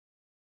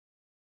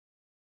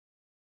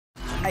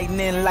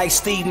Lightning like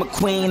Steve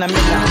McQueen. I'm in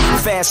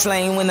the fast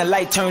lane when the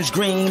light turns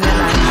green. And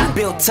I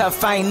built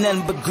tough, I ain't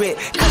nothing but grit.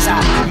 Cause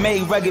I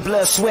made rugged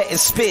blood, sweat, and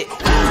spit.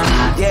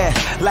 Yeah,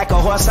 like a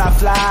horse I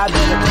fly.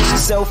 Better push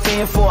yourself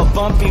in for a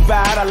bumpy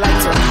ride. I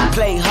like to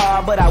play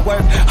hard, but I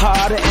work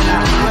harder. And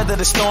I weather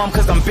the storm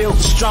cause I'm built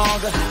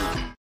stronger.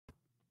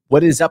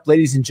 What is up,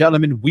 ladies and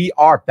gentlemen? We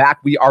are back.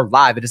 We are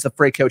live. It is the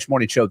Freight Coach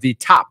Morning Show, the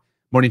top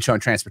morning show in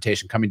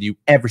transportation, coming to you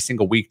every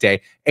single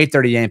weekday,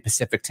 8:30 a.m.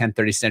 Pacific,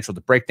 10:30 Central,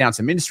 to break down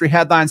some industry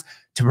headlines,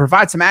 to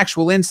provide some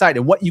actual insight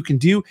in what you can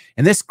do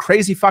in this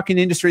crazy fucking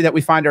industry that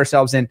we find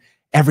ourselves in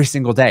every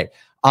single day.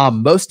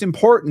 Most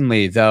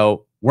importantly,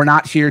 though, we're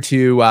not here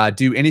to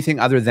do anything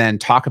other than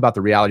talk about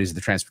the realities of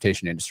the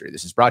transportation industry.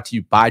 This is brought to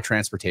you by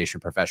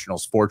transportation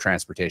professionals for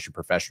transportation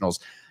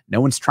professionals.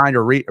 No one's trying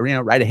to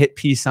write a hit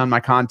piece on my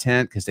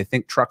content because they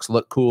think trucks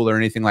look cool or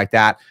anything like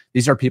that.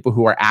 These are people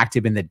who are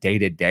active in the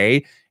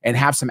day-to-day and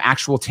have some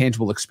actual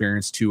tangible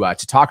experience to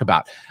talk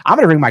about. I'm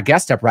going to bring my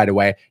guest up right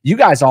away. You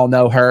guys all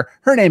know her.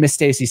 Her name is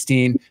Stacy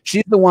Steen.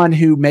 She's the one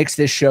who makes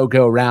this show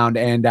go around,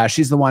 and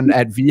she's the one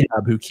at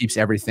VHub who keeps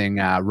everything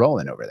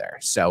rolling over there.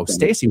 So,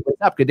 Stacy,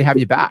 what's up? Good to have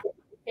you back.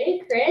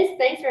 Hey, Chris.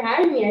 Thanks for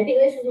having me. I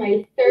think this is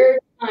my third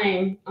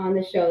time on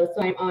the show,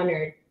 so I'm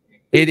honored.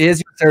 It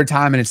is your third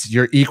time, and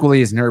you're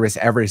equally as nervous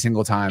every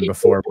single time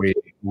before we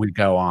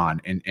go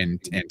on and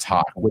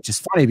talk, which is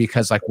funny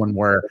because like when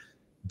we're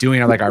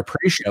doing like our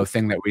pre-show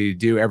thing that we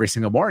do every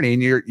single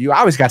morning, you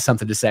always got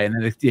something to say,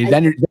 and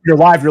then you're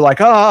live, you're like,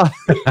 oh.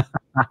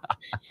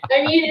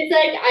 I mean, it's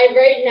like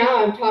right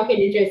now I'm talking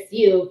to just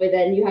you, but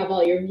then you have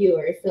all your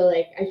viewers, so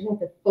like I just have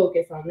to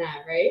focus on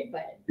that, right?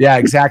 But yeah,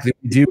 exactly.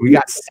 We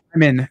got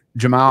Simon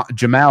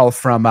Jamel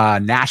from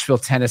Nashville,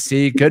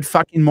 Tennessee. Good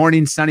fucking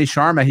morning, Sonny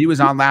Sharma. He was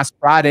on last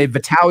Friday.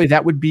 Vitaly,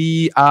 that would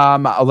be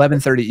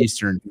 11:30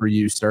 Eastern for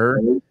you, sir.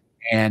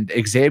 And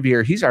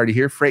Xavier, he's already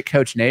here. Freight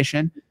Coach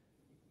Nation.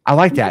 I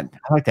like that.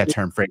 I like that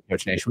term, Freight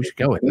Coach Nation. We should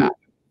go with that.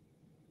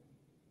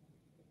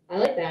 I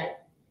like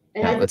that.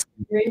 Let's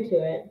get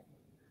into it.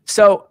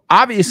 So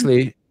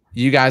obviously,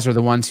 you guys are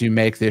the ones who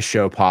make this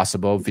show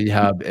possible.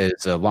 VHub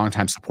is a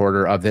longtime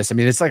supporter of this. I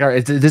mean, it's like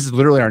this is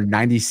literally our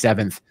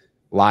 97th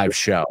live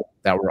show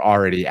that we're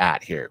already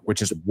at here,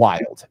 which is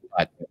wild.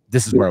 But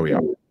this is where we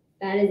are.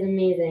 That is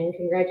amazing.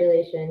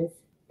 Congratulations.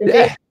 The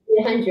big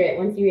 100.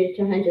 Once you reach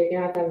 100, you're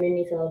gonna have to have a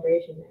mini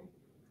celebration there.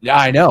 Yeah,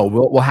 I know.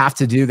 We'll have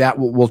to do that.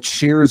 We'll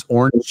cheers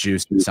orange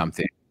juice or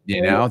something.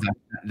 You know,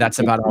 that's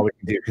about all we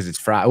can do because it's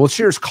Friday. Well,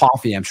 cheers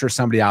coffee. I'm sure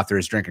somebody out there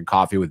is drinking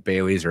coffee with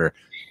Bailey's or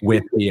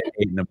with me at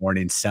 8 in the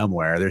morning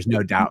somewhere. There's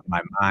no doubt in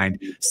my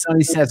mind.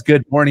 Sonny says,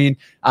 good morning.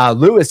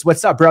 Lewis,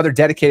 what's up, brother?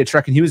 Dedicated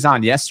Trucking. He was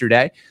on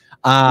yesterday.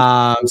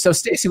 So,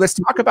 Stacy, let's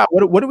talk about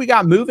what do we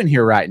got moving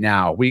here right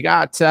now? We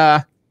got,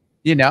 our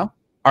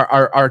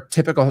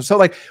typical. So,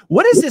 like,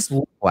 what does this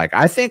look like?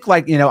 I think,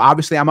 like,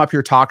 obviously I'm up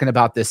here talking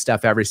about this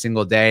stuff every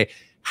single day.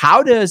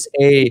 How does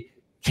a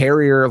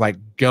carrier like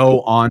go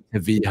on to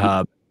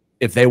VHub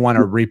if they want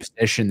to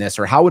reposition this,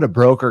 or how would a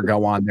broker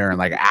go on there and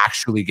like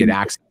actually get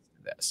access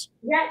to this?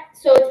 Yeah,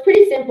 so it's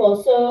pretty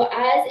simple. So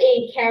as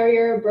a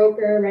carrier,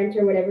 broker,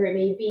 renter, whatever it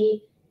may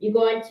be, you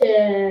go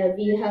into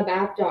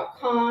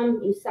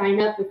vhubapp.com, you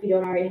sign up if you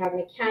don't already have an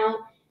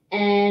account,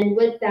 and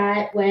with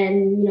that,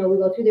 when we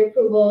go through the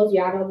approvals,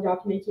 you add all the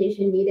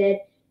documentation needed,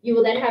 you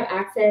will then have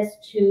access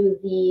to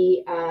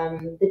the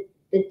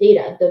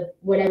data, the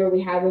whatever we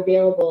have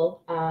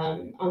available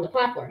on the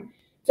platform.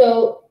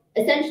 So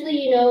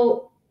essentially,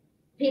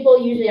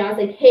 people usually ask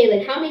like, hey,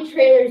 like how many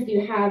trailers do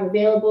you have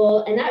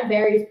available? And that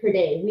varies per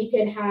day. We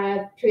could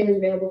have trailers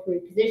available for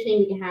repositioning.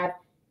 We can have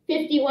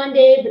 50 one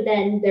day, but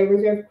then they're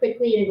reserved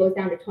quickly and it goes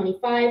down to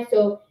 25.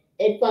 So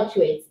it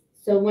fluctuates.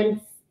 So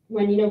when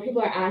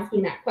people are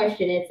asking that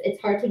question,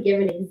 it's hard to give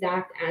an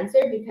exact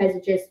answer because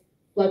it just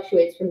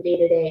fluctuates from day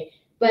to day.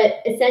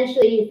 But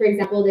essentially, for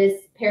example,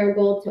 this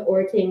Paragould to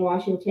Orting,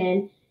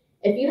 Washington,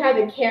 if you have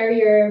a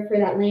carrier for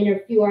that lane, or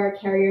if you are a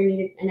carrier and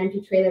need an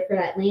empty trailer for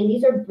that lane,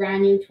 these are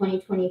brand new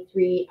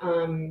 2023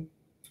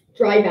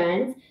 dry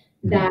vans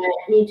that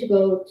need to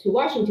go to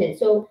Washington.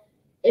 So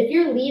if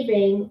you're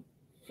leaving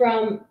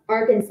from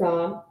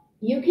Arkansas,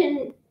 you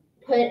can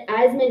put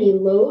as many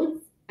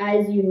loads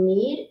as you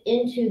need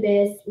into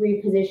this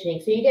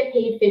repositioning. So you get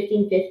paid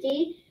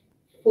 $15.50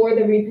 for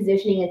the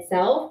repositioning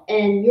itself,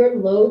 and your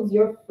loads,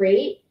 your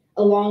freight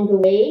along the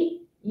way,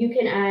 you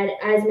can add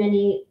as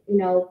many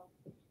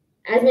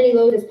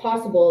loads as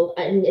possible,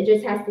 and it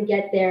just has to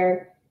get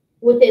there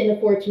within the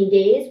 14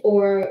 days.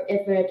 Or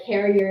if a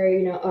carrier,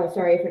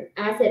 if an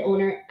asset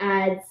owner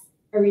adds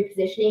a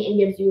repositioning and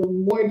gives you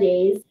more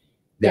days,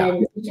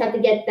 then you just have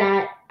to get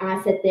that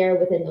asset there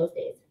within those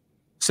days.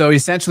 So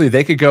essentially,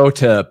 they could go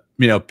to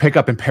pick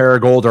up in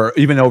Paragould, or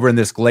even over in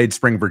this Glade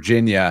Spring,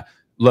 Virginia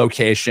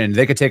location.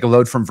 They could take a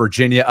load from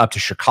Virginia up to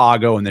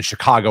Chicago, and then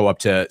Chicago up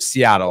to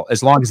Seattle,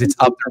 as long as it's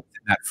up there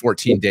in that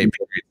 14-day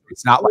period.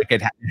 It's not like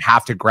it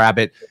have to grab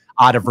it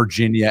out of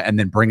Virginia and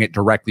then bring it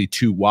directly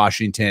to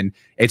Washington.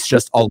 It's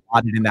just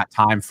allotted in that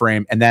time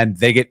frame, and then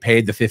they get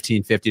paid the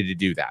 $15.50 to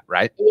do that,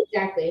 right?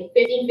 Exactly.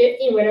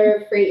 $15.50,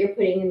 whatever freight you're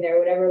putting in there,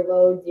 whatever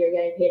loads you're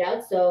getting paid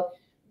out. So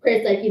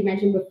Chris, like you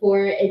mentioned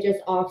before, it just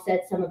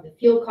offsets some of the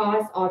fuel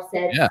costs,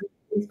 offsets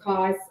these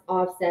costs,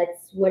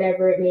 offsets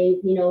whatever it may,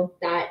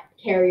 that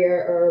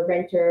carrier or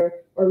renter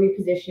or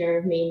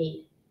repositioner may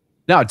need.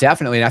 No,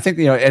 definitely. And I think,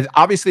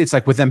 obviously it's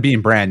like with them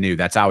being brand new,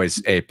 that's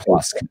always a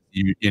plus.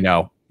 You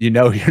know,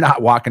 you're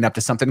not walking up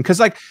to something because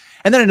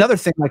and then another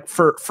thing,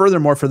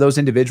 furthermore, for those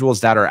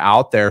individuals that are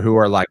out there who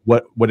are like,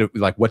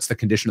 what's the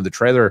condition of the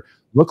trailer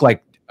look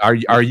like?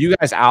 Are you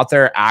guys out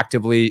there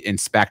actively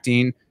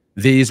inspecting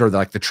these, or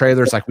the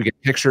trailers? Like we get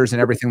pictures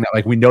and everything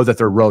that we know that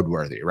they're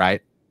roadworthy,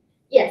 right?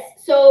 Yes.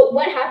 So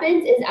what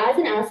happens is, as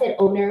an asset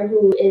owner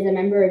who is a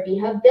member of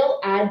VHub, they'll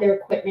add their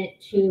equipment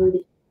to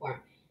the form.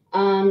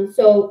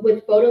 So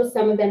with photos,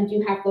 some of them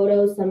do have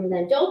photos, some of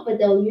them don't, but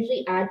they'll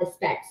usually add the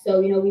specs.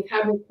 So, we've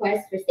had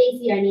requests for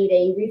Stacy, I need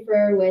a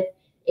reefer with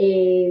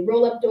a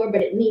roll-up door,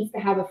 but it needs to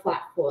have a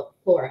flat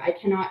floor. I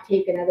cannot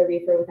take another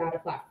reefer without a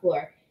flat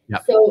floor.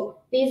 Yep. So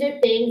these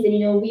are things,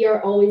 and, we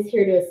are always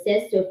here to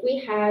assist. So if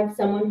we have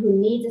someone who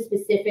needs a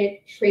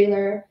specific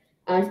trailer,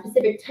 a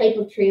specific type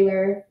of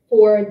trailer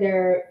for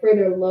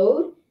their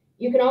load,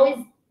 you can always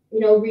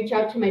reach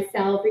out to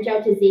myself, reach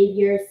out to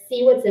Xavier,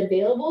 see what's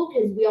available,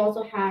 because we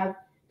also have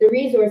the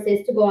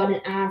resources to go out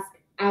and ask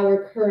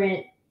our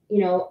current,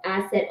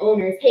 asset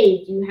owners,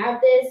 hey, do you have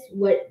this?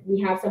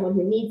 We have someone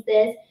who needs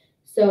this.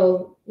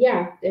 So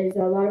yeah, there's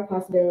a lot of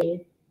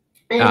possibility.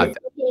 And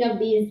speaking of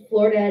these,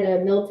 Florida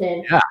to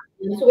Milton,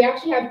 so we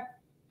actually have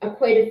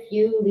quite a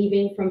few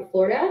leaving from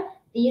Florida.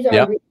 These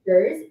are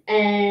reefers,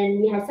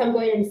 and we have some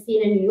going to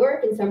Messina, New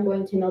York, and some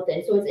going to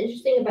Milton. So what's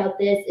interesting about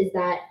this is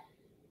that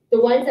the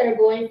ones that are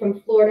going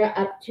from Florida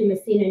up to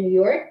Messina, New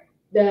York,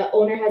 the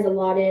owner has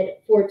allotted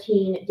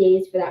 14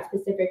 days for that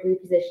specific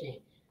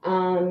repositioning.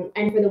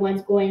 And for the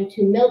ones going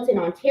to Milton,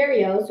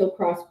 Ontario, so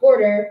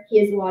cross-border, he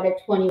has allotted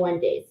 21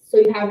 days. So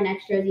you have an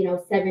extra,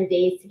 7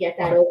 days to get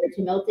that over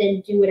to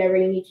Milton, do whatever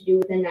you need to do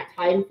within that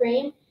time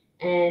frame,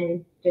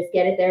 and just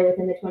get it there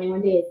within the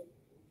 21 days.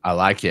 I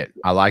like it.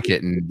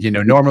 And,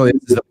 normally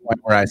this is the point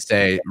where I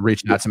say,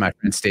 reaching out to my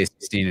friends Stacy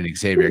Steen and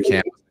Xavier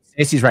Campbell.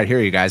 Stacy's right here,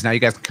 you guys. Now you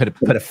guys could have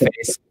put a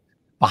face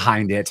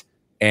behind it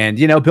and,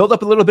 build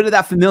up a little bit of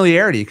that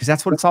familiarity, because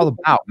that's what it's all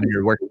about when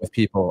you're working with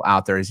people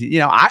out there. Is,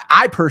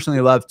 I personally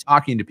love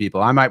talking to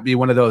people. I might be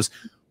one of those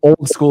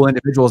old school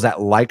individuals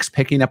that likes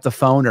picking up the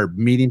phone or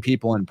meeting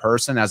people in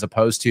person as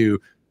opposed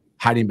to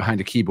hiding behind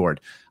a keyboard.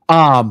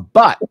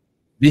 But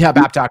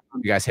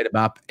VHubApp.com, you guys hit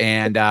them up.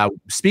 And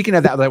speaking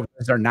of that, this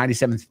is our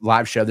 97th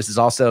live show. This is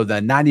also the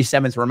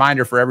 97th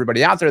reminder for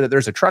everybody out there that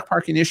there's a truck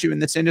parking issue in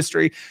this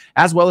industry,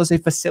 as well as a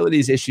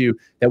facilities issue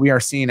that we are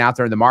seeing out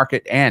there in the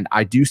market. And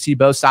I do see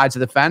both sides of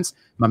the fence.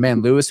 My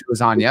man Lewis, who was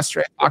on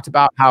yesterday, talked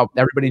about how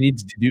everybody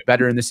needs to do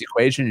better in this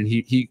equation, and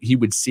he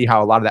would see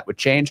how a lot of that would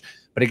change.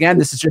 But again,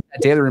 this is just a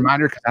daily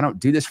reminder, because I don't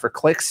do this for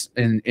clicks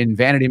in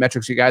vanity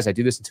metrics, you guys. I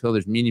do this until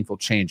there's meaningful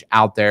change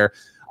out there.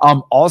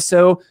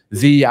 Also,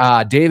 the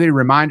daily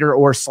reminder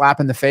or slap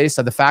in the face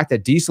of the fact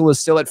that diesel is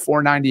still at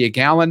 $4.90 a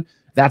gallon.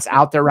 That's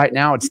out there right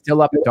now. It's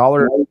still up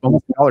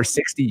almost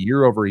 $1.60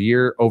 year over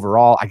year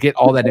overall. I get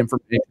all that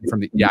information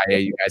from the EIA,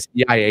 you guys,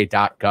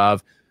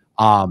 EIA.gov.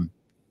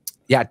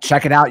 Yeah,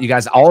 check it out, you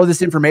guys. All of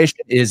this information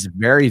is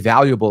very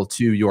valuable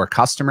to your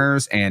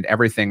customers and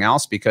everything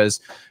else, because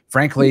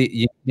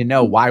frankly, you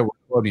know why we're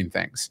quoting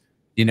things.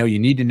 You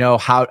need to know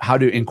how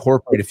to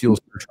incorporate a fuel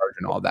surcharge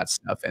and all that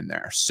stuff in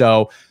there.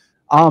 So,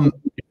 you're going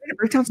to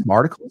break down some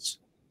articles?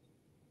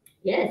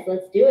 Yes,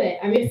 let's do it.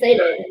 I'm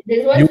excited.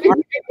 There's one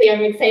specifically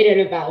I'm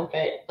excited about,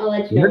 but I'll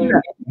let you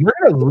know. We're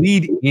going to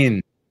lead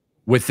in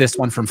with this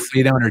one from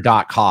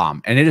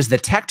fleetowner.com, and it is the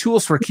tech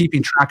tools for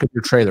keeping track of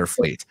your trailer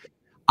fleet.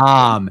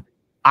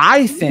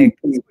 I think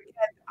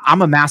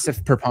I'm a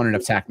massive proponent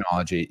of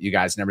technology, you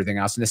guys, and everything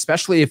else, and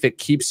especially if it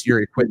keeps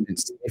your equipment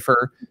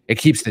safer, it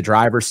keeps the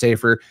driver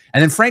safer,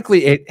 and then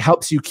frankly, it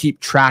helps you keep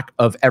track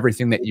of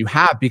everything that you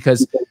have,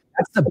 because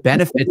that's the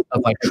benefit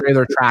of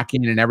trailer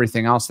tracking and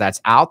everything else that's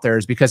out there.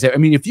 Is because, I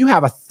mean, if you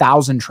have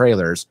 1,000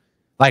 trailers,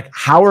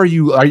 how are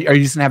you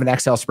just gonna have an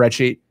Excel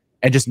spreadsheet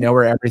and just know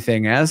where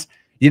everything is?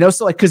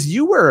 So because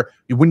you were,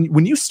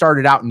 when you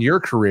started out in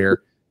your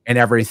career and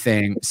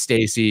everything,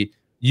 Stacy,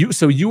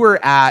 you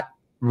were at,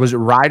 was it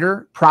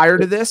Ryder prior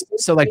to this?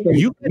 So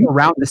you've been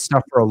around this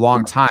stuff for a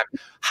long time.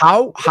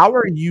 How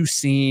are you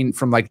seeing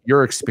from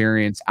your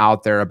experience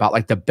out there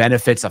about the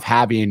benefits of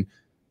having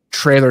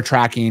trailer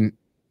tracking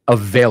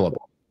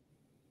available?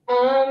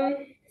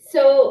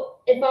 So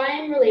if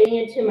I'm relating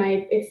it to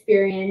my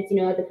experience,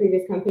 at the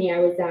previous company I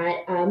was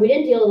at, we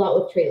didn't deal a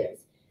lot with trailers.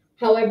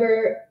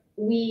 However,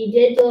 we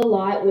did deal a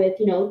lot with,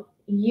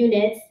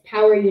 units,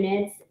 power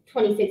units,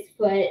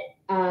 26-foot,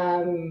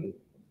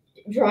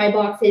 dry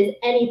boxes,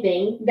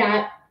 anything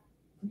that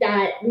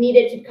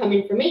needed to come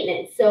in for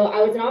maintenance. So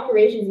I was an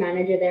operations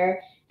manager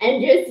there,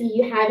 and just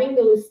having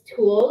those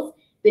tools,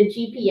 the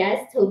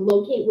GPS to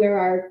locate where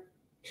our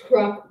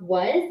truck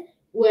was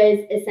was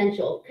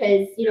essential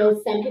because, you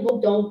know, some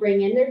people don't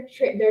bring in their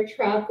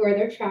truck or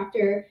their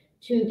tractor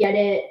to get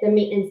the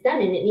maintenance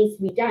done, and it needs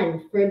to be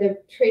done for the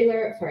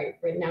trailer. Sorry,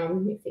 for now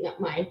I'm mixing up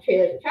my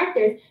trailers and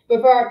tractors,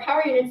 but for our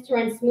power units to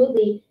run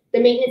smoothly, the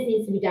maintenance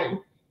needs to be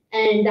done.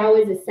 And that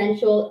was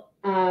essential.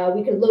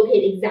 We could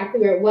locate exactly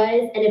where it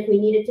was, and if we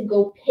needed to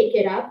go pick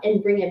it up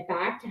and bring it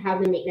back to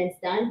have the maintenance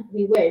done,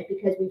 we would,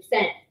 because we've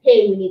sent,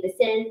 hey, we need this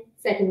in,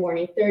 second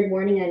warning, third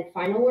warning, and then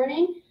final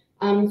warning.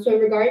 So in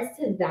regards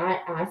to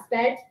that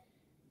aspect,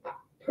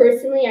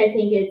 personally, I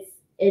think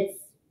it's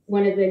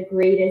one of the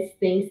greatest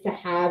things to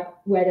have,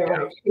 whether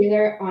on a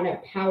trailer, on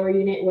a power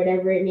unit,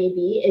 whatever it may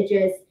be. It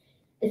just,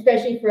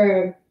 especially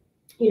for,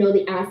 you know,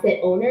 the asset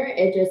owner,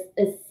 it just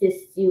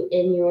assists you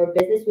in your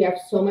business. We have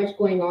so much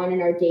going on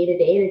in our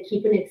day-to-day. To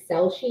keep an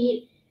Excel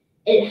sheet,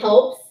 it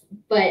helps,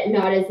 but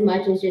not as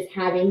much as just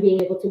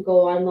being able to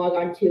go on, log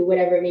on to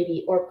whatever it may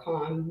be,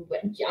 Orcom,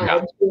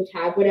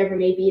 tab, whatever it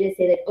may be, to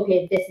say that,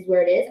 okay, this is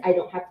where it is. I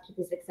don't have to keep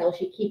this Excel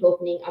sheet, keep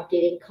opening,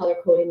 updating, color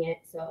coding it.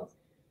 So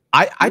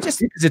I just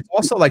think because it's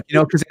also like, you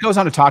know, because it goes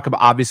on to talk about,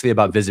 obviously,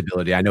 about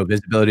visibility. I know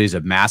visibility is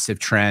a massive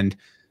trend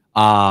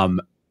out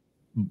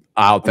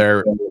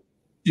there.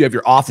 You have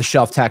your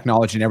off-the-shelf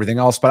technology and everything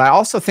else, but I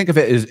also think of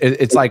it as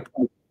it's like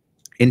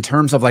in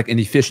terms of like an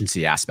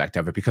efficiency aspect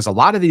of it, because a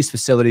lot of these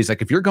facilities,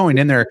 like if you're going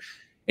in there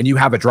and you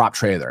have a drop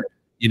trailer,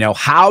 you know,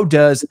 how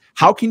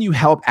can you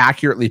help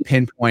accurately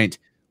pinpoint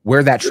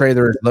where that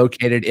trailer is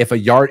located? If a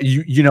yard,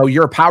 you know,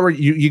 you're a power,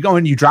 you go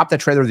in, you drop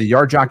that trailer, the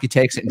yard jockey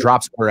takes it and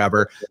drops it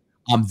wherever.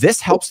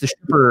 This helps the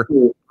shipper,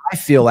 I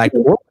feel like,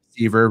 or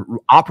receiver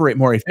operate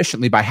more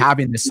efficiently by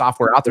having this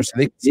software out there so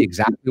they can see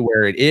exactly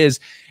where it is.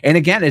 And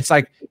again, it's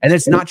like, and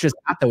it's not just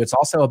that though, it's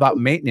also about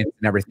maintenance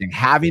and everything,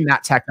 having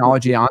that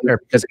technology on there,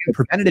 because again,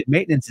 preventative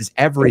maintenance is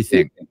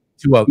everything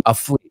to a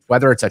fleet,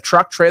 whether it's a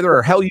truck, trailer,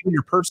 or hell, even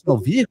your personal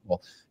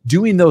vehicle.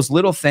 Doing those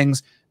little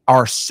things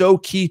are so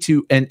key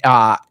to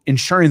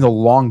ensuring the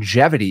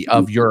longevity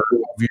of your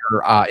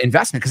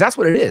investment, because that's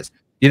what it is.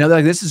 You know,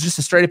 like this is just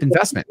a straight up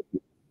investment.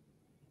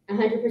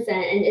 100%.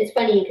 And it's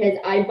funny because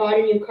I bought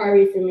a new car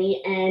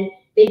recently, and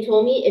they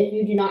told me if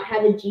you do not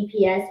have a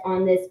GPS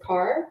on this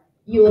car,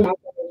 you will not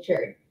be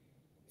insured.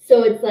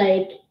 So it's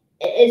like,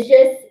 it's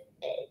just,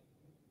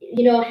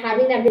 you know,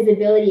 having that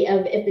visibility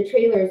of if the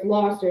trailer is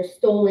lost or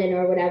stolen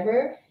or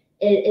whatever,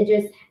 it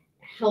just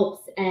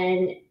helps.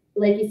 And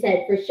like you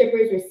said, for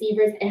shippers,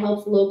 receivers, it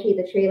helps locate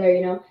the trailer.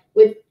 You know,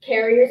 with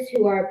carriers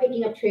who are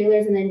picking up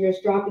trailers and then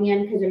just dropping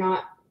them because they're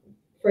not,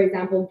 for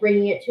example,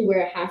 bringing it to where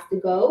it has to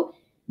go.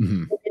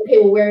 Okay,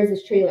 well, where is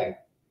this trailer?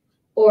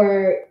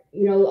 Or,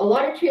 you know, a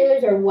lot of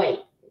trailers are white.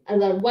 I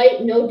love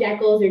white, no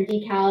decals or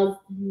decals.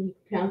 You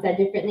pronounce that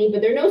differently,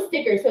 but there are no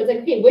stickers. So it's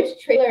like, okay, which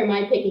trailer am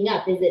I picking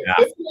up? Is it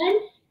this one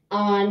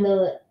on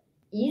the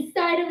east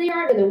side of the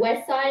yard or the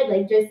west side?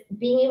 Like, just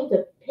being able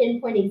to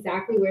pinpoint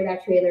exactly where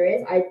that trailer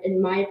is,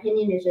 in my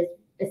opinion, is just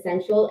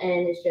essential,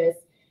 and it's just,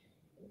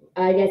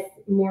 I guess,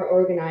 more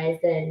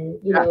organized, and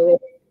you know,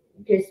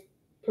 it just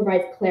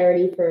provides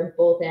clarity for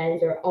both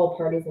ends or all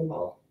parties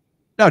involved.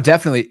 No,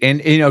 definitely.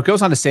 And, you know, it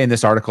goes on to say in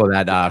this article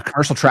that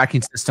commercial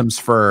tracking systems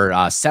for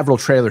several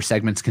trailer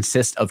segments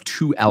consist of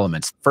two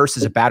elements. First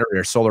is a battery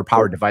or solar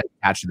powered device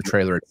attached to the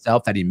trailer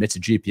itself that emits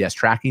a GPS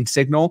tracking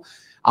signal.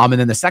 And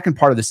then the second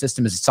part of the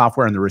system is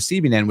software on the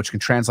receiving end, which can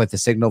translate the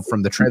signal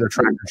from the trailer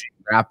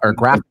tracker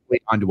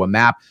graphically onto a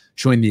map,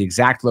 showing the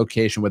exact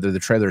location, whether the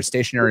trailer is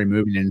stationary,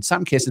 moving, and in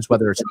some cases,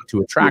 whether it's hooked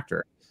to a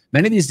tractor.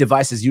 Many of these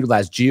devices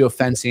utilize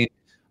geofencing,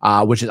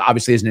 which is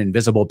obviously is an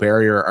invisible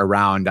barrier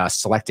around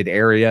selected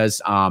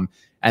areas. And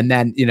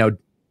then, you know,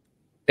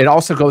 it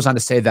also goes on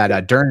to say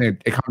that during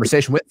a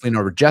conversation with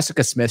Leonora,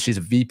 Jessica Smith, she's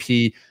a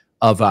VP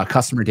of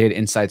Customer Data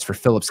Insights for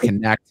Phillips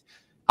Connect,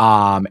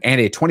 and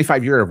a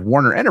 25-year of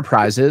Warner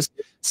Enterprises,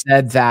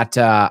 said that,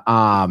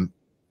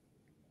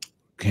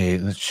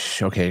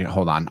 okay,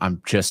 hold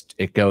on.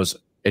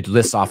 It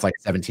lists off like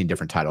 17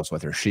 different titles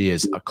with her. She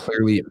is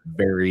clearly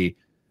very,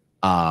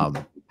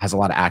 has a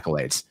lot of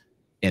accolades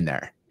in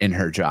there, in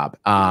her job.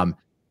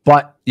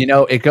 But, you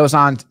know, it goes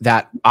on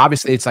that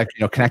obviously it's like,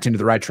 you know, connecting to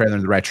the right trailer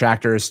and the right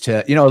tractors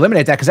to, you know,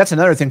 eliminate that. Cause that's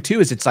another thing too,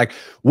 is it's like,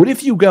 what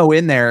if you go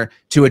in there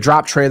to a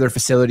drop trailer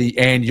facility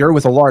and you're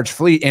with a large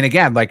fleet? And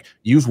again, like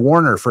use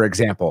Warner, for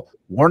example.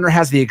 Warner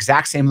has the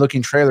exact same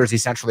looking trailers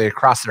essentially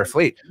across their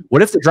fleet.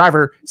 What if the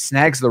driver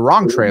snags the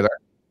wrong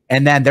trailer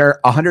and then they're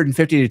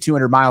 150 to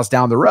 200 miles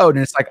down the road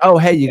and it's like, oh,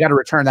 hey, you got to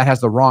return, that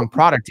has the wrong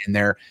product in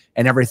there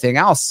and everything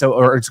else. So,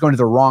 or it's going to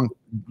the wrong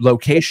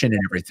location and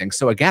everything.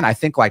 So again, I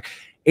think like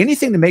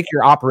anything to make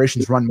your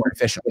operations run more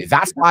efficiently.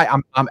 That's why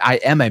I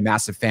am a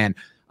massive fan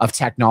of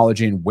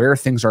technology and where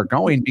things are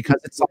going,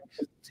 because it's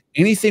like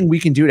anything we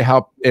can do to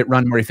help it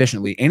run more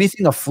efficiently,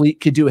 anything a fleet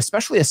could do,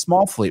 especially a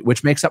small fleet,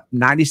 which makes up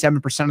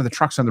 97% of the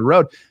trucks on the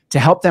road, to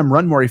help them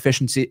run more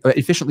efficiently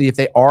if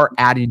they are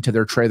adding to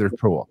their trailer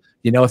pool.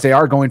 You know, if they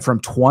are going from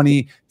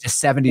 20 to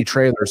 70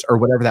 trailers or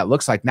whatever that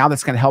looks like, now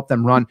that's going to help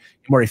them run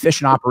a more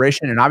efficient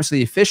operation. And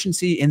obviously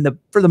efficiency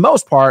for the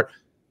most part,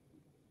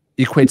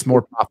 equates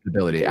more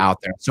profitability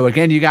out there. So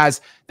again, you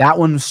guys, that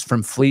one's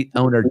from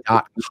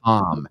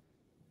fleetowner.com.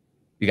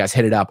 You guys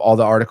hit it up. All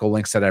the article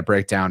links that I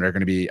break down are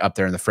going to be up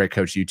there in the Freight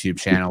Coach YouTube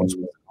channel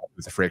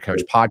with the Freight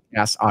Coach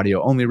podcast,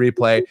 audio only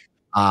replay.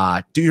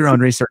 Do your own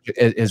research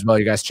as well.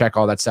 You guys check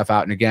all that stuff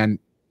out. And again,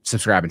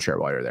 subscribe and share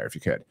while you're there if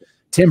you could.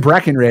 Tim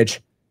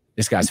Breckenridge,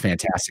 this guy's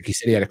fantastic. He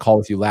said he had a call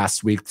with you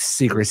last week. The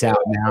secret's out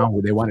now.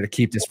 They wanted to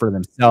keep this for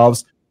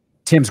themselves.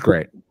 Tim's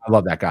great. I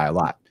love that guy a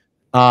lot.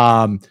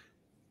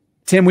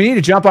 Tim, we need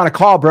to jump on a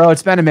call, bro.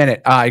 It's been a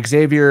minute.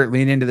 Xavier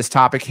leaned into this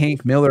topic.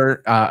 Hank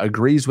Miller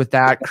agrees with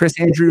that. Chris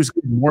Andrews,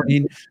 good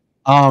morning.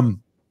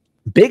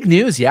 Big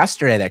news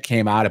yesterday that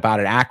came out about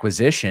an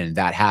acquisition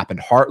that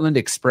happened. Heartland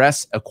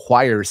Express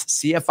acquires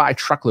CFI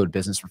truckload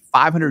business for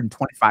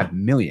 $525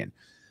 million.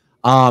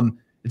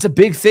 It's a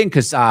big thing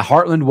because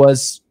Heartland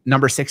was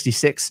number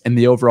 66 in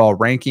the overall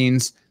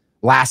rankings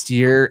last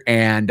year,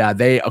 and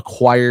they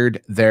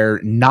acquired their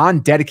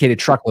non-dedicated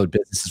truckload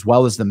business as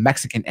well as the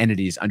Mexican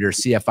entities under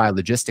CFI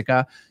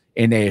Logistica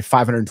in a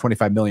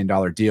 $525 million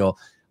deal.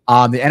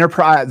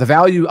 The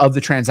value of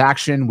the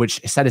transaction, which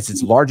said it's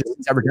its largest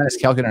it's ever done, is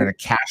calculated on a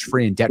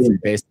cash-free and debt-free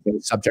basis,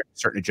 subject to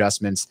certain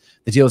adjustments.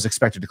 The deal is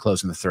expected to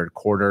close in the third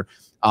quarter.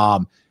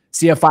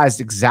 CFI is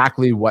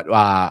exactly what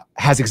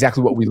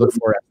we look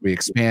for as we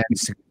expand,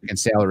 significant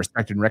sale, a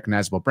respected and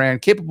recognizable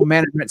brand, capable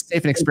management,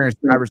 safe and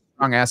experienced drivers,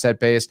 strong asset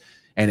base,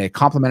 and a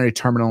complementary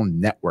terminal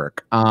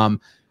network.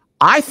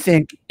 I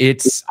think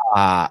it's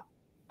a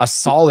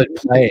solid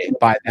play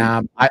by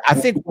them. I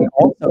think what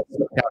also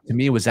stuck out to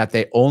me was that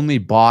they only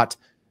bought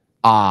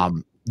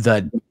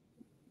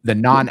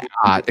they're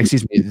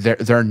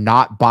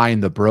not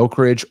buying the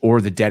brokerage or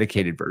the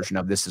dedicated version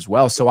of this as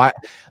well. So I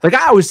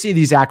always see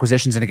these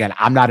acquisitions, and again,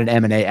 I'm not an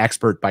M&A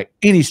expert by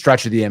any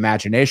stretch of the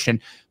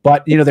imagination,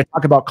 but they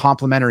talk about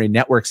complementary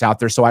networks out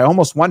there. So I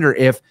almost wonder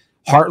if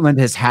Heartland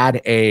has had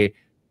an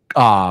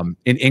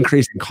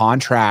increase in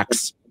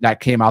contracts that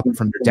came out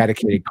from their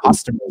dedicated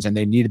customers, and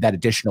they needed that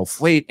additional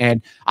fleet.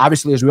 And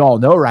obviously, as we all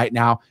know right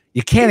now,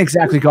 you can't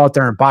exactly go out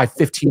there and buy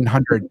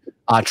 1,500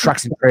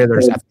 trucks and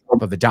trailers at the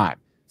top of a dime.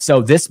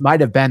 So this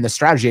might have been the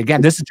strategy. Again,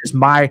 this is just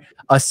my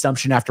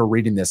assumption after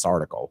reading this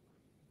article.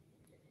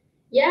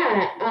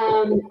 Yeah.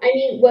 I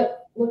mean,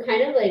 what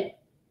kind of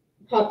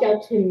popped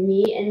out to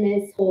me in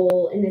this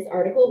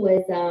article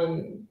was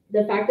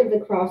the fact of the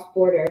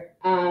cross-border.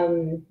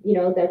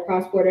 The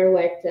cross-border,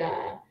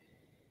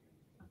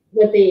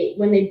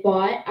 when they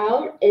bought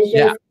out is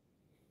just,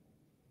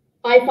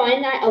 I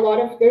find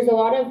that there's a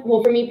lot of,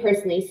 well, for me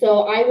personally,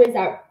 so I was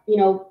at,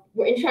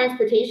 we're in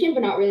transportation,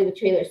 but not really with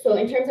trailers. So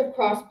in terms of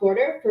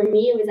cross-border, for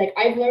me, it was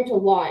I've learned a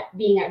lot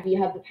being at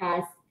VHub the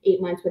past 8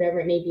 months,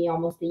 whatever it may be,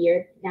 almost a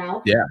year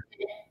now. Yeah.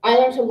 I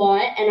learned a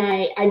lot, and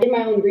I did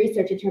my own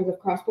research in terms of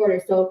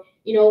cross-border. So,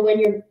 when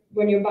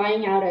you're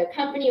buying out a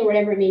company or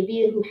whatever it may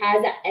be who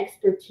has that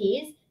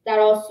expertise, that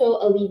also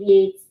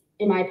alleviates,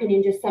 in my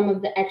opinion, just some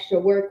of the extra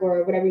work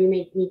or whatever you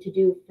may need to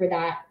do for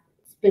that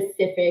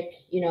specific,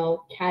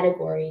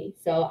 category.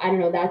 So I don't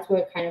know, that's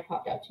what kind of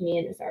popped out to me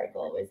in this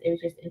article. It was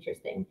just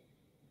interesting.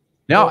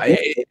 No,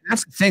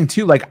 that's the thing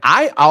too.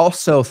 I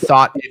also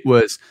thought it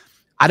was,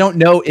 I don't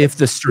know if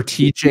the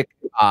strategic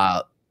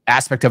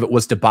aspect of it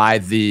was to buy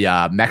the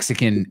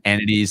Mexican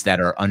entities that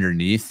are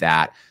underneath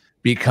that,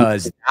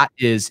 because that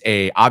is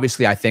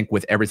obviously, I think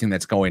with everything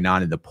that's going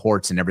on in the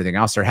ports and everything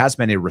else, there has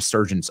been a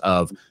resurgence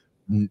of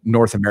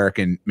North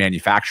American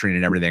manufacturing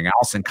and everything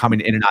else, and coming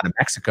in and out of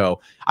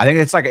Mexico. I think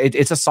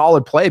it's a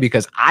solid play,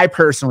 because I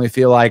personally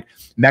feel like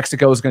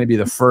Mexico is going to be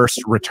the first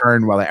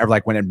return,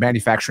 when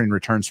manufacturing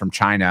returns from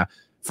China,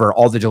 for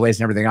all the delays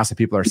and everything else that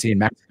people are seeing.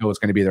 Mexico is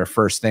going to be their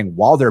first thing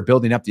while they're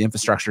building up the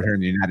infrastructure here in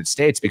the United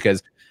States,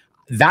 because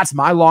that's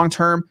my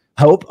long-term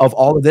hope of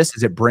all of this,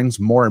 is it brings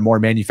more and more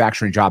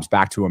manufacturing jobs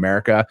back to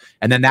America.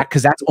 And then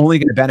because that's only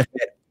going to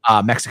benefit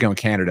Mexico and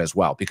Canada as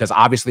well, because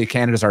obviously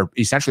Canada's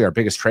essentially our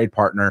biggest trade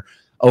partner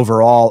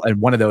overall.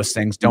 And one of those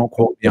things, don't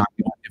quote me on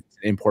if it's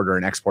an import or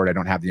an export. I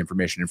don't have the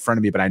information in front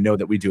of me, but I know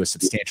that we do a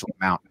substantial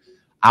amount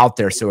out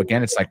there. So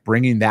again, it's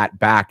bringing that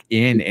back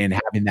in and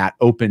having that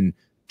open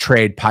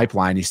trade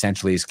pipeline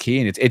essentially is key.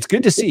 And it's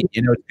good to see,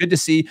 it's good to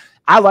see.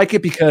 I like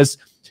it because,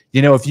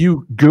 if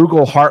you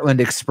Google Heartland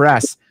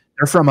Express,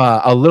 they're from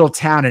a little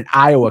town in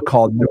Iowa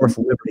called North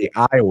Liberty,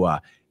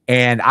 Iowa.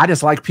 And I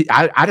just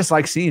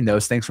like seeing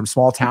those things from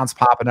small towns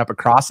popping up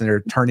across, and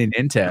they're turning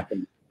into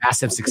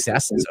massive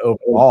successes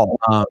overall.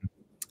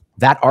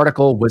 That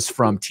article was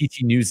from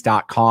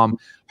ttnews.com.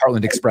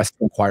 Heartland Express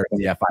acquired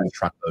the CFI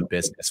truckload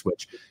business,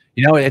 which,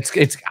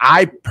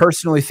 I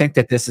personally think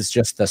that this is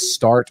just the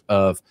start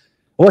of,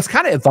 well, it's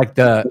kind of like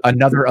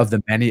another of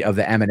the many of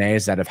the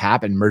M&As that have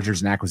happened.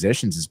 Mergers and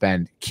acquisitions has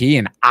been key.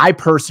 And I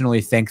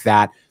personally think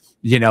that,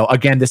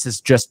 again, this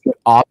is just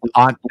not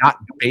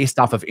based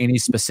off of any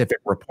specific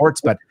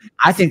reports, but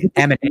I think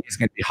M&A is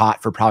going to be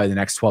hot for probably the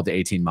next 12 to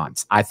 18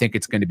 months. I think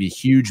it's going to be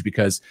huge,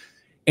 because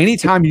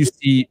anytime you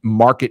see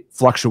market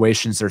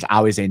fluctuations, there's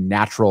always a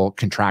natural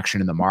contraction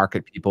in the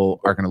market.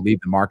 People are going to leave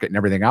the market and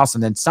everything else.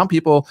 And then some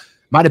people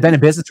might have been in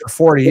business for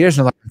 40 years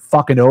and like, I'm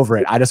fucking over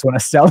it. I just want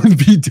to sell and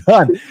be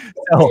done.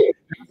 So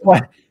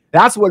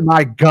that's what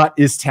my gut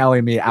is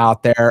telling me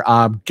out there.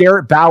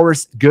 Garrett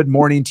Bowers, good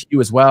morning to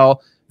you as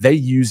well. They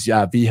use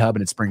VHub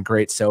and it's been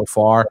great so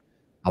far.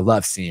 I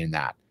love seeing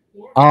that.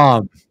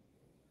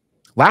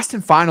 Last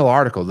and final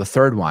article, the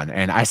third one.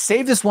 And I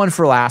saved this one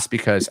for last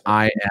because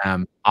I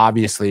am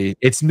obviously,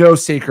 it's no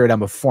secret,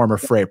 I'm a former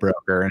freight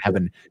broker and have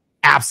an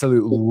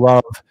absolute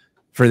love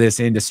for this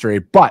industry.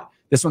 But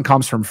this one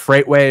comes from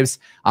FreightWaves.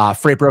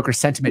 Freight broker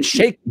sentiment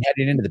shaky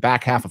heading into the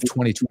back half of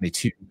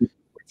 2022.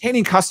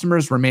 Retaining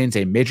customers remains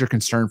a major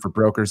concern for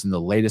brokers in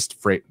the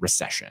latest freight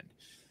recession.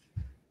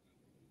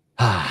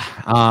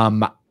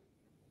 I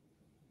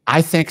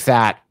think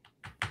that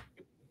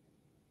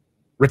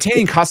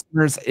retaining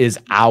customers is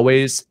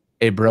always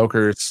a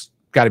broker's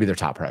got to be their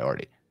top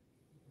priority.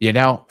 You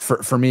know,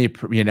 for me,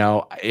 you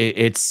know,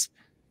 it's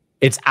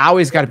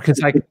always got to, because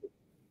like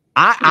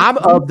I'm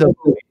of the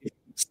belief,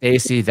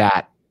 Stacy,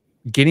 that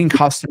getting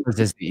customers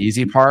is the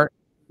easy part.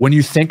 When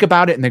you think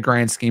about it in the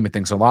grand scheme of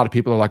things, a lot of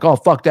people are like, oh,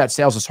 fuck that,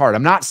 sales is hard.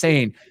 I'm not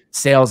saying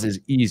sales is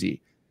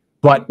easy,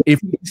 but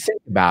if you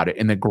think about it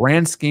in the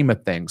grand scheme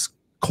of things,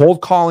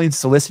 cold calling,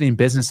 soliciting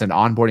business, and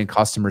onboarding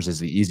customers is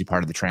the easy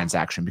part of the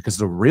transaction, because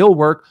the real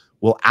work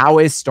will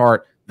always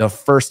start the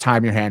first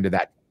time you're handed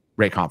that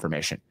rate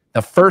confirmation.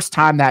 The first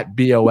time that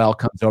BOL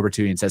comes over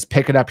to you and says,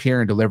 pick it up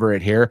here and deliver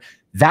it here,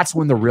 that's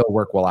when the real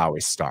work will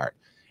always start.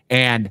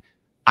 And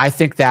I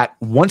think that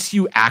once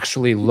you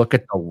actually look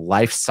at the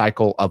life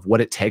cycle of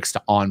what it takes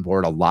to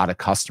onboard a lot of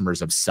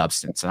customers of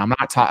substance, and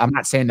I'm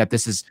not saying that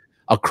this is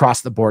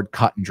across the board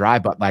cut and dry,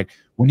 but like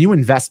when you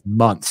invest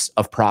months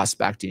of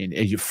prospecting,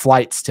 you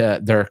flights to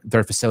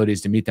their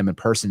facilities to meet them in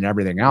person and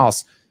everything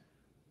else,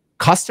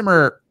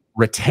 customer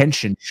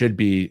retention should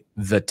be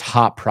the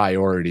top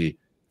priority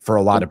for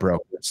a lot of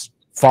brokers,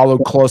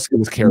 followed closely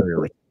with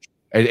carrier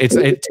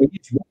retention. It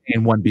takes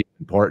in one being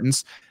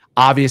importance.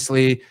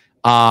 Obviously,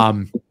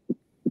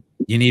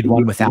 you need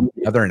one without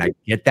the other, and I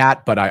get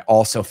that, but I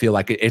also feel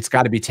like it's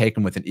got to be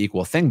taken with an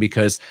equal thing,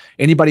 because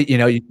anybody, you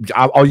know,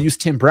 I'll use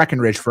Tim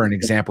Breckenridge for an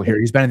example here.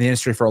 He's been in the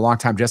industry for a long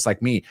time, just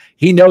like me.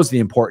 He knows the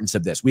importance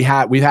of this. We've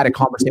had a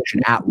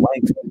conversation at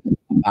length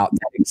about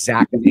that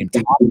exact same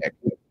topic.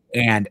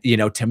 And, you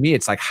know, to me,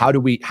 it's like, how do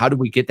we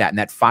get that, and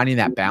that finding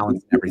that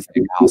balance and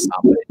everything else.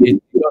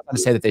 It goes on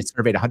to say that they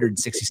surveyed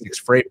 166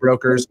 freight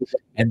brokers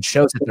and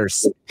shows that they're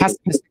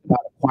pessimistic about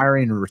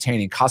acquiring and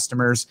retaining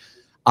customers.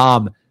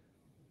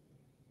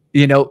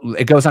 You know,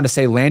 it goes on to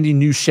say landing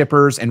new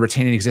shippers and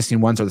retaining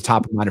existing ones are the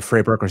top of mind of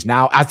freight brokers.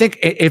 Now, I think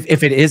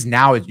if it is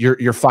now,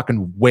 you're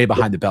fucking way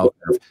behind the bell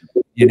curve.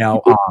 You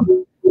know,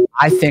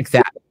 I think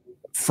that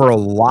for a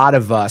lot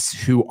of us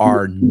who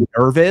are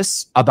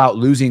nervous about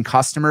losing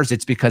customers,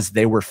 it's because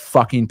they were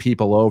fucking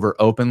people over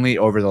openly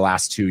over the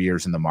last 2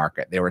 years in the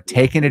market. They were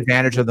taking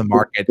advantage of the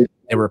market.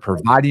 They were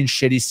providing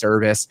shitty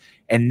service,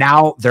 and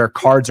now their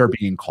cards are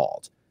being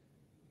called.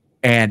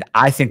 And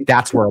I think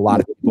that's where a lot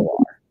of people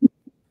are.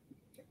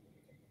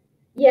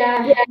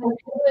 Yeah,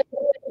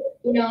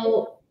 you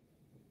know,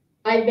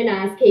 I've been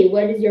asked, hey,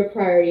 what is your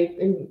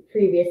priority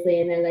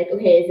previously? And they're like,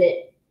 okay, is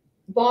it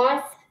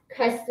boss,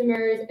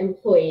 customers,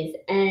 employees?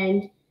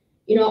 And,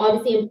 you know,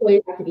 obviously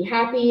employees have to be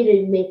happy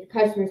to make the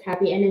customers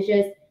happy. And it's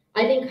just,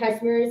 I think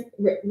customers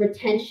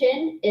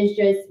retention is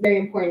just very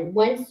important.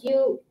 Once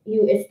you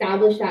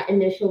establish that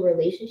initial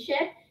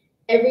relationship,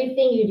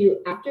 everything you do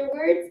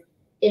afterwards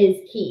is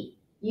key.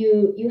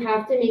 You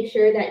have to make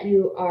sure that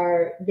you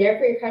are there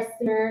for your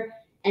customer.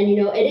 And,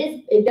 you know,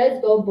 it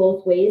does go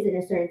both ways in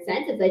a certain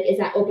sense. It's like, is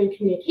that open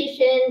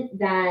communication,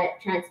 that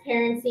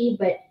transparency,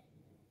 but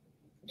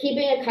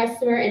keeping a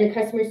customer and the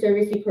customer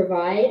service you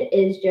provide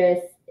is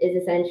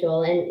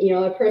essential. And, you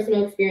know, a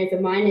personal experience of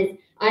mine is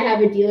I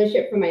have a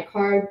dealership for my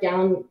car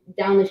down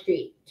the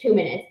street, 2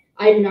 minutes.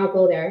 I do not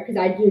go there because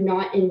I do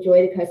not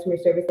enjoy the customer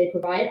service they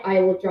provide. I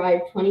will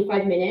drive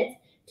 25 minutes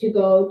to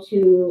go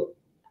to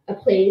a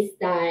place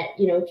that,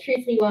 you know,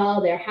 treats me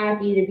well. They're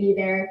happy to be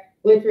there,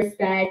 with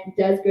respect,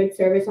 does good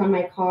service on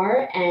my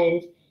car.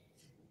 And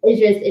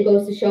it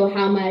goes to show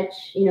how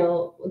much, you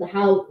know,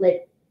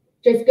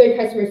 just good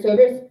customer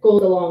service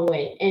goes a long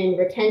way in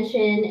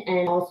retention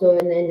and also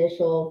in the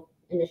initial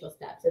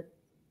steps of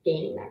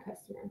gaining that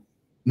customer.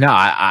 No,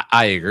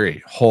 I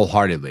agree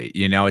wholeheartedly.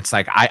 You know, it's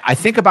like, I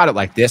think about it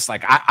like this.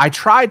 Like I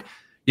tried,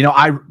 you know,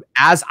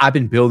 as I've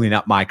been building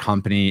up my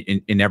company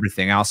in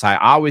everything else, I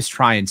always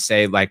try and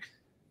say like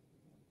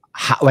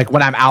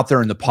when I'm out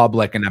there in the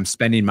public and I'm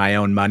spending my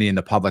own money in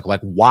the public,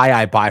 like why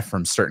I buy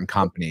from certain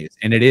companies.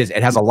 And it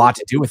has a lot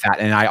to do with that.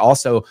 And I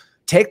also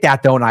take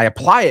that though, and I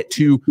apply it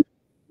to,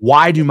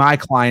 why do my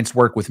clients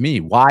work with me?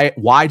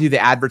 Why do the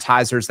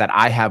advertisers that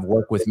I have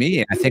work with me?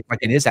 And I think like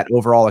it is that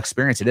overall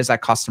experience. It is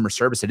that customer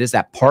service. It is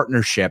that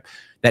partnership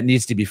that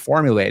needs to be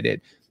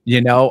formulated,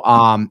 you know?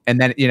 And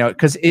then, you know,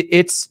 cause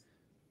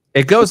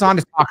it goes on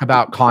to talk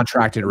about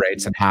contracted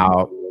rates and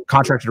how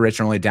contracted rates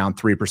are only down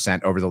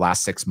 3% over the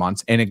last 6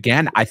 months. And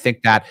again, I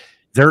think that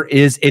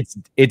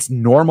it's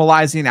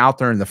normalizing out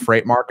there in the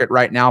freight market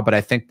right now, but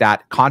I think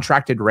that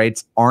contracted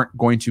rates aren't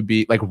going to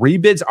be like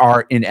rebids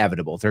are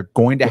inevitable. They're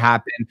going to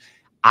happen.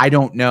 I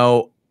don't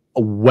know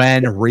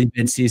when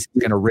rebid season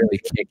is going to really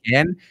kick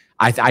in.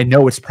 I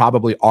know it's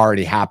probably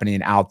already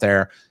happening out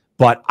there,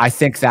 but I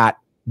think that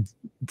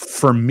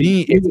for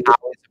me, it's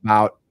always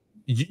about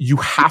you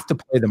have to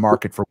play the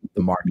market for what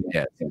the market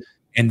is,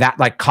 and that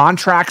like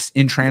contracts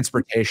in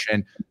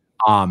transportation,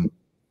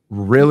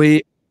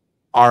 really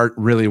are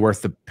really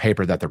worth the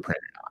paper that they're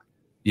printed on,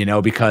 you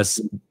know, because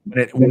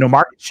when the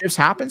market shifts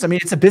happens, I mean,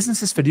 it's a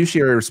business's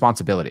fiduciary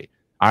responsibility.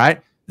 All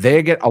right.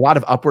 They get a lot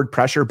of upward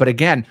pressure. But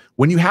again,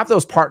 when you have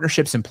those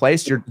partnerships in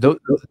place, those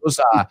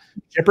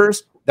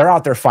shippers, they're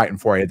out there fighting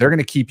for you. They're going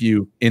to keep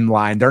you in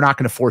line. They're not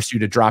going to force you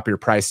to drop your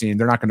pricing.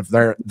 They're not going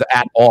to,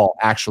 at all,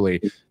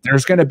 actually.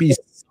 There's going to be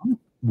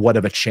somewhat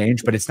of a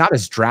change, but it's not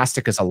as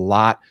drastic as a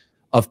lot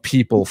of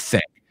people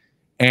think.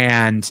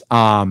 And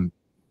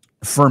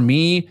for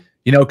me,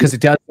 you know, because it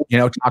does, you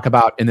know, talk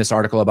about in this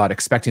article about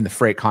expecting the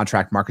freight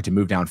contract market to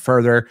move down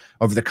further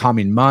over the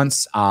coming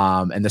months.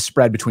 And the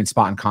spread between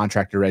spot and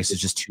contractor rates is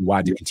just too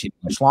wide to continue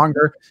much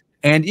longer.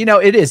 And, you know,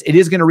 it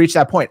is going to reach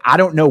that point. I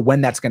don't know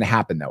when that's going to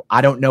happen, though.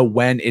 I don't know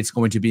when it's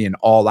going to be an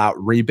all out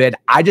rebid.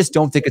 I just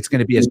don't think it's going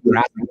to be as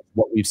drastic as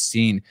what we've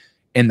seen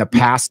in the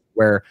past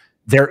where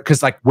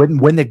because like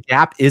when the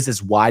gap is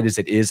as wide as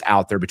it is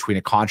out there between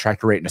a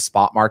contractor rate and a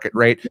spot market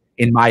rate,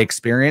 in my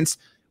experience,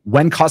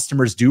 when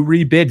customers do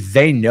rebid,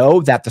 they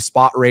know that the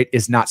spot rate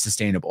is not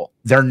sustainable.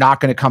 They're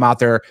not going to come out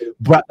there.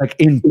 But like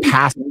in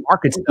past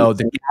markets, though,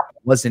 the gap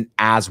wasn't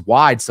as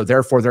wide. So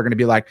therefore, they're going to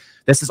be like,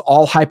 this is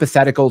all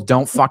hypothetical.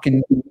 Don't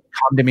fucking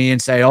come to me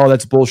and say, oh,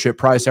 that's bullshit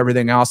price,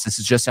 everything else. This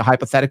is just a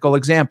hypothetical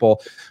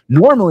example.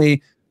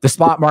 Normally, the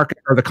spot market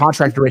or the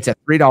contractor rate's at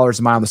 $3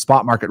 a mile, and the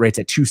spot market rate's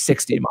at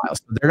 $2.60 a mile.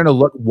 So they're going to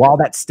look, while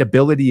that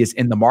stability is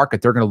in the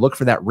market, they're going to look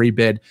for that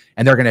rebid,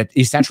 and they're going to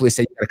essentially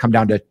say, you got to come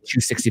down to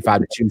 $2.65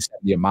 to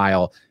 $2.70 a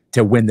mile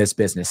to win this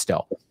business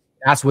still.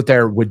 That's what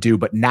they would do.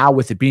 But now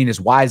with it being as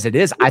wide as it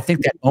is, I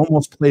think that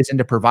almost plays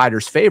into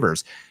providers'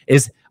 favors.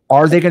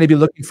 Are they going to be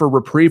looking for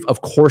reprieve?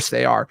 Of course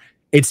they are.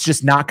 It's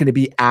just not going to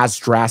be as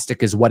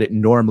drastic as what it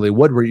normally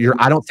would, where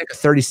I don't think a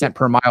 30 cent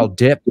per mile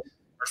dip,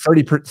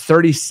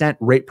 30 cent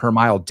rate per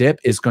mile dip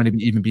is going to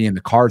even be in the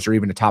cards or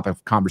even a topic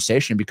of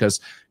conversation, because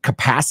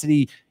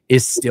capacity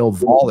is still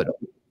volatile,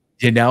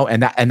 you know,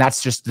 and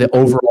that's just the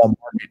overall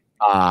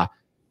market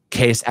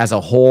case as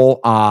a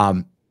whole.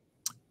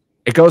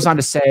 It goes on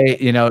to say,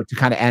 you know, to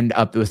kind of end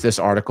up with this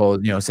article,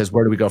 you know, it says,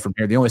 where do we go from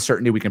here? The only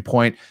certainty we can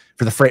point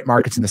for the freight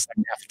markets in the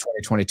second half of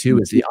 2022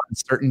 is the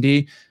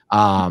uncertainty,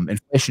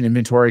 inflation,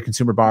 inventory,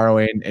 consumer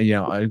borrowing, and, you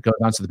know, it goes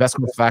on. So the best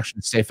course of action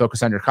is stay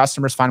focused on your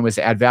customers, find ways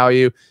to add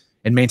value,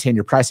 and maintain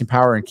your pricing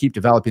power, and keep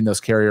developing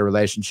those carrier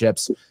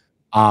relationships.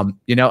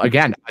 You know,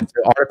 again,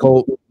 the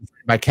article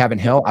by Kevin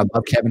Hill. I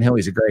love Kevin Hill.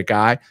 He's a great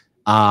guy.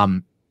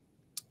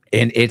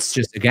 And it's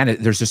just, again,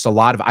 there's just a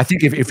lot of, I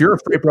think if you're a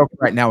freight broker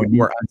right now and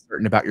you are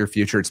uncertain about your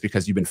future, it's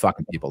because you've been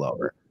fucking people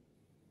over.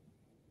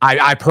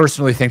 I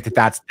personally think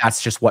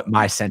that's just what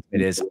my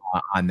sentiment is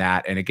on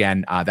that. And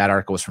again, that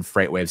article was from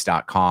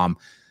freightwaves.com.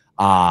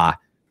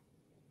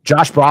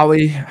 Josh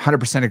Brawley,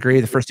 100% agree.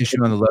 The first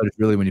issue on the load is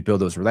really when you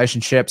build those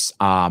relationships.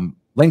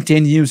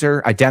 LinkedIn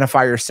user,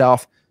 identify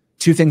yourself.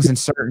 Two things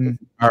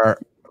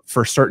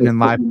for certain in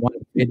life. One,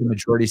 the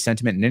majority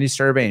sentiment in any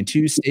survey. And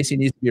two, Stacy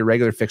needs to be a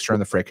regular fixture on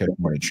the Freight Coach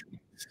Morning Show.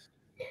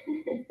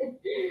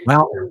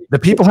 Well, the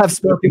people have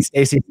spoken,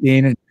 Stacy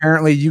Steen, and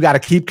apparently you got to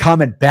keep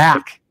coming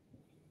back.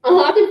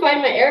 I'll have to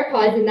find my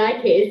AirPods in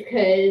that case,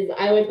 because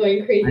I was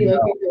going crazy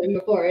looking for them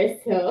before.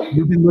 So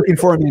you've been looking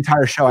for them the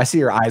entire show. I see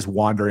your eyes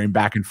wandering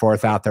back and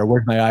forth out there.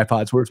 Where's my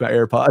iPods? Where's my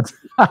AirPods?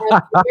 That's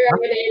going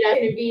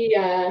to be,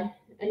 yeah,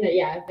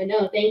 but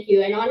no, thank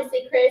you. And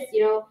honestly, Chris,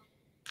 you know,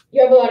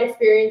 you have a lot of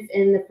experience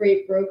in the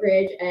freight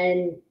brokerage,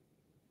 and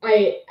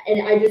I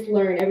just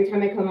learn every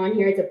time I come on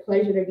here. It's a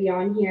pleasure to be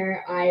on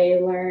here. I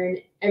learn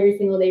every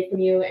single day from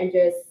you, and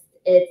just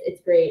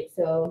it's great.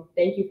 So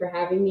thank you for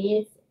having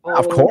me.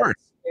 Of course.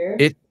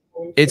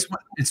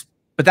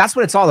 But that's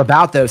what it's all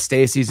about, though,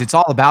 Stacey's. It's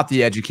all about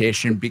the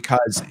education,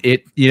 because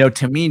you know,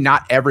 to me,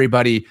 not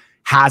everybody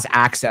has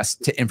access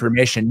to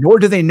information, nor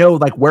do they know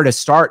like where to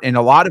start. And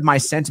a lot of my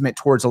sentiment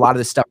towards a lot of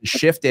this stuff has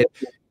shifted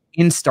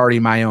in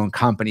starting my own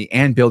company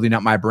and building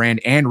up my brand,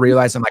 and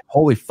realizing like,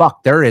 holy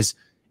fuck,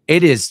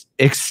 it is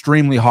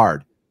extremely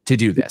hard to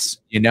do this,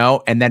 you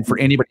know? And then for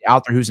anybody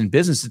out there who's in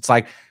business, it's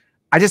like,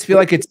 I just feel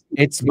like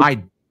it's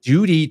my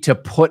duty to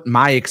put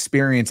my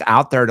experience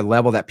out there at a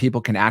level that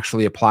people can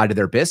actually apply to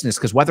their business.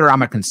 Because whether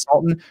I'm a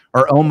consultant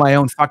or own my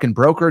own fucking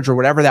brokerage or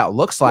whatever that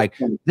looks like,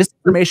 this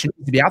information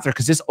needs to be out there,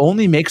 because this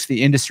only makes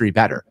the industry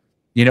better.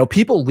 You know,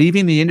 people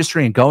leaving the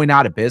industry and going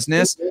out of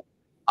business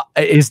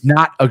is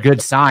not a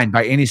good sign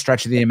by any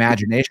stretch of the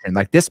imagination.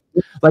 Like this,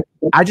 like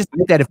I just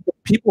think that if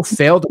people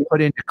fail to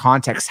put into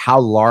context how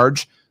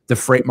large the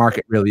freight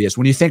market really is,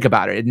 when you think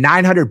about it,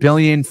 900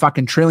 billion,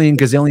 fucking trillion,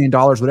 gazillion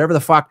dollars, whatever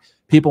the fuck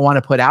people want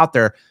to put out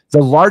there. The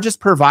largest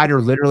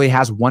provider literally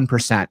has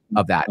 1%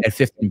 of that at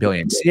 15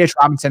 billion. CH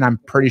Robinson, I'm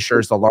pretty sure,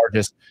 is the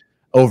largest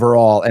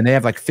overall, and they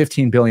have like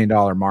 $15 billion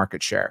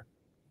market share.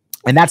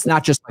 And that's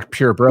not just like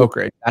pure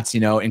brokerage. That's,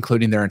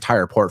 including their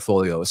entire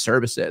portfolio of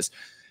services.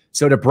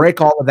 So to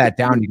break all of that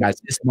down, you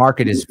guys, this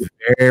market is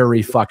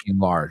very fucking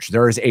large.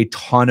 There is a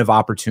ton of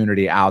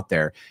opportunity out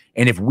there.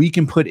 And if we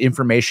can put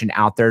information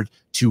out there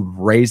to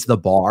raise the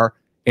bar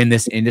in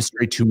this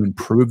industry, to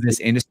improve this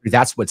industry,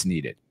 that's what's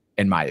needed,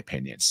 in my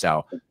opinion.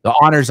 So the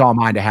honor's all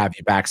mine to have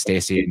you back,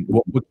 Stacey. And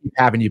we'll keep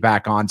having you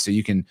back on so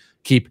you can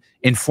keep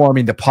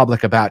informing the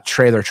public about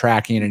trailer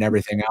tracking and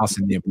everything else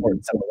and the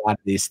importance of a lot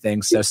of these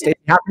things. So Stacey,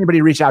 how can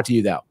anybody reach out to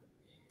you though?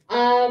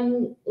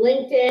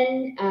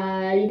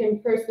 LinkedIn, you can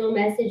personal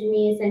message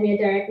me, send me a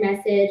direct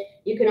message.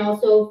 You can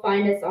also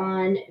find us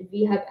on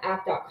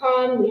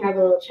vhubapp.com. We have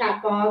a little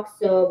chat box,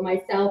 so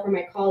myself or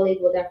my colleague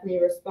will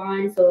definitely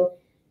respond. So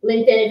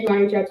LinkedIn, if you want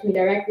to reach out to me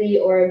directly,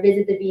 or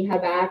visit the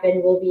VHub app,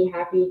 and we'll be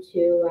happy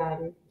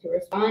to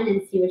respond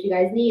and see what you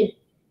guys need.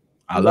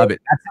 I love it.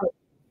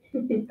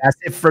 That's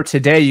it for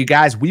today, you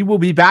guys. We will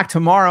be back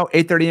tomorrow,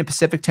 8:30 a.m.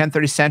 Pacific,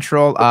 10:30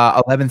 Central,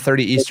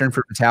 11:30 Eastern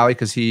for Vitaly,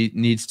 because he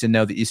needs to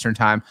know the Eastern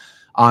time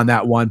on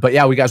that one. But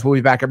yeah, we'll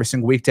be back every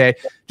single weekday.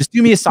 Just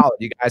do me a solid,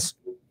 you guys.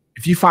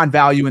 If you find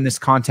value in this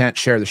content,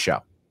 share the show.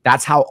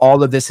 That's how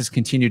all of this has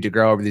continued to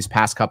grow over these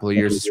past couple of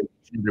years.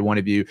 Every one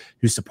of you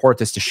who support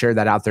this, to share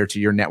that out there to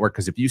your network,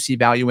 because if you see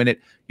value in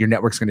it, your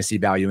network's going to see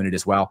value in it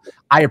as well.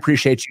 I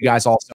appreciate you guys also.